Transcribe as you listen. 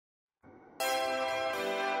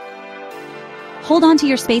hold on to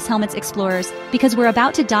your space helmets, explorers, because we're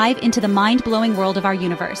about to dive into the mind-blowing world of our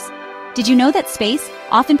universe. Did you know that space,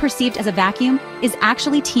 often perceived as a vacuum, is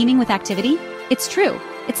actually teeming with activity? It's true.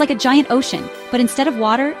 It's like a giant ocean, but instead of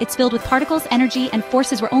water, it's filled with particles, energy, and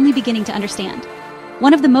forces we're only beginning to understand.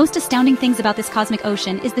 One of the most astounding things about this cosmic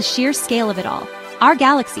ocean is the sheer scale of it all. Our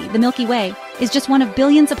galaxy, the Milky Way, is just one of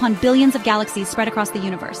billions upon billions of galaxies spread across the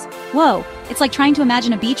universe. Whoa, it's like trying to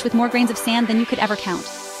imagine a beach with more grains of sand than you could ever count.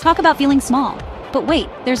 Talk about feeling small. But wait,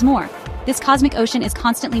 there's more. This cosmic ocean is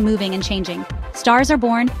constantly moving and changing. Stars are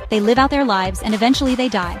born, they live out their lives, and eventually they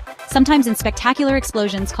die, sometimes in spectacular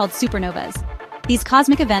explosions called supernovas. These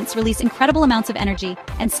cosmic events release incredible amounts of energy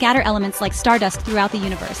and scatter elements like stardust throughout the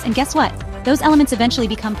universe. And guess what? Those elements eventually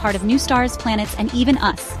become part of new stars, planets, and even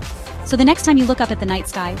us. So the next time you look up at the night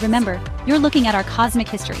sky, remember, you're looking at our cosmic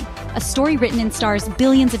history, a story written in stars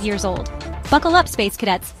billions of years old. Buckle up, space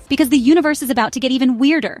cadets, because the universe is about to get even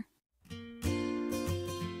weirder.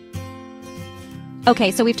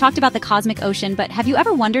 Okay, so we've talked about the cosmic ocean, but have you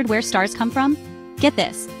ever wondered where stars come from? Get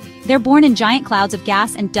this. They're born in giant clouds of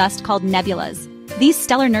gas and dust called nebulas. These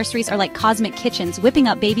stellar nurseries are like cosmic kitchens, whipping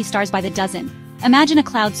up baby stars by the dozen. Imagine a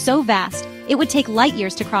cloud so vast, it would take light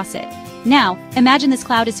years to cross it. Now, imagine this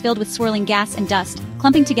cloud is filled with swirling gas and dust,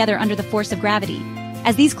 clumping together under the force of gravity.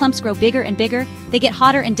 As these clumps grow bigger and bigger, they get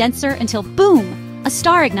hotter and denser until, boom, a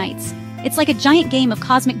star ignites. It's like a giant game of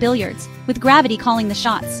cosmic billiards, with gravity calling the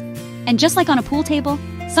shots. And just like on a pool table,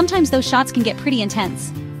 sometimes those shots can get pretty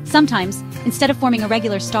intense. Sometimes, instead of forming a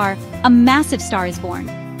regular star, a massive star is born.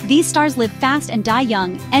 These stars live fast and die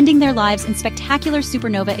young, ending their lives in spectacular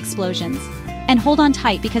supernova explosions. And hold on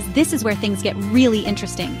tight, because this is where things get really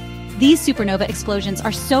interesting. These supernova explosions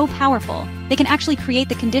are so powerful, they can actually create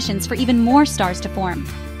the conditions for even more stars to form.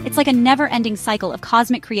 It's like a never-ending cycle of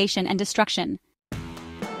cosmic creation and destruction.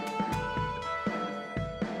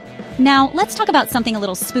 Now, let's talk about something a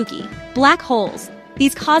little spooky. Black holes.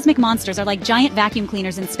 These cosmic monsters are like giant vacuum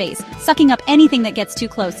cleaners in space, sucking up anything that gets too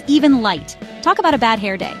close, even light. Talk about a bad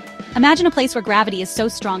hair day. Imagine a place where gravity is so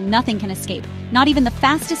strong nothing can escape, not even the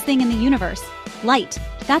fastest thing in the universe. Light.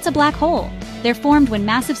 That's a black hole. They're formed when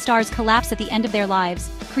massive stars collapse at the end of their lives,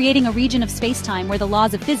 creating a region of space-time where the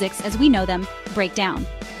laws of physics, as we know them, break down.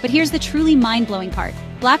 But here's the truly mind-blowing part.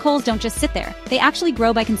 Black holes don't just sit there. They actually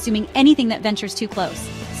grow by consuming anything that ventures too close.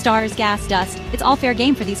 Stars, gas, dust, it's all fair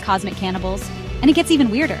game for these cosmic cannibals. And it gets even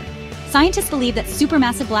weirder. Scientists believe that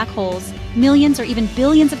supermassive black holes, millions or even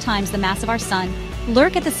billions of times the mass of our sun,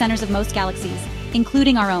 lurk at the centers of most galaxies,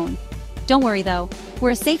 including our own. Don't worry though,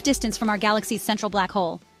 we're a safe distance from our galaxy's central black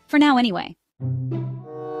hole. For now anyway.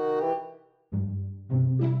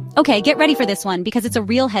 Okay, get ready for this one because it's a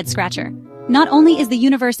real head-scratcher. Not only is the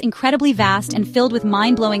universe incredibly vast and filled with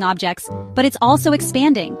mind-blowing objects, but it's also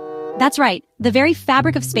expanding. That's right, the very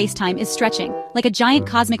fabric of space-time is stretching, like a giant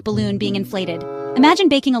cosmic balloon being inflated. Imagine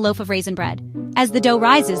baking a loaf of raisin bread. As the dough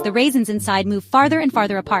rises, the raisins inside move farther and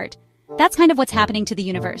farther apart. That's kind of what's happening to the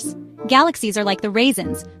universe. Galaxies are like the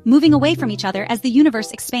raisins, moving away from each other as the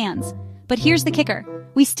universe expands. But here's the kicker.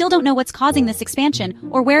 We still don't know what's causing this expansion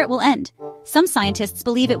or where it will end. Some scientists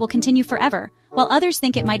believe it will continue forever, while others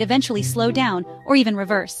think it might eventually slow down or even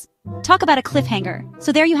reverse. Talk about a cliffhanger.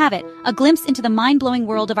 So there you have it, a glimpse into the mind-blowing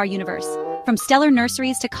world of our universe. From stellar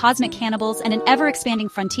nurseries to cosmic cannibals and an ever-expanding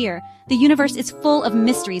frontier, the universe is full of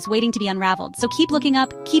mysteries waiting to be unraveled. So keep looking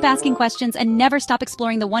up, keep asking questions, and never stop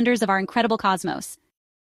exploring the wonders of our incredible cosmos.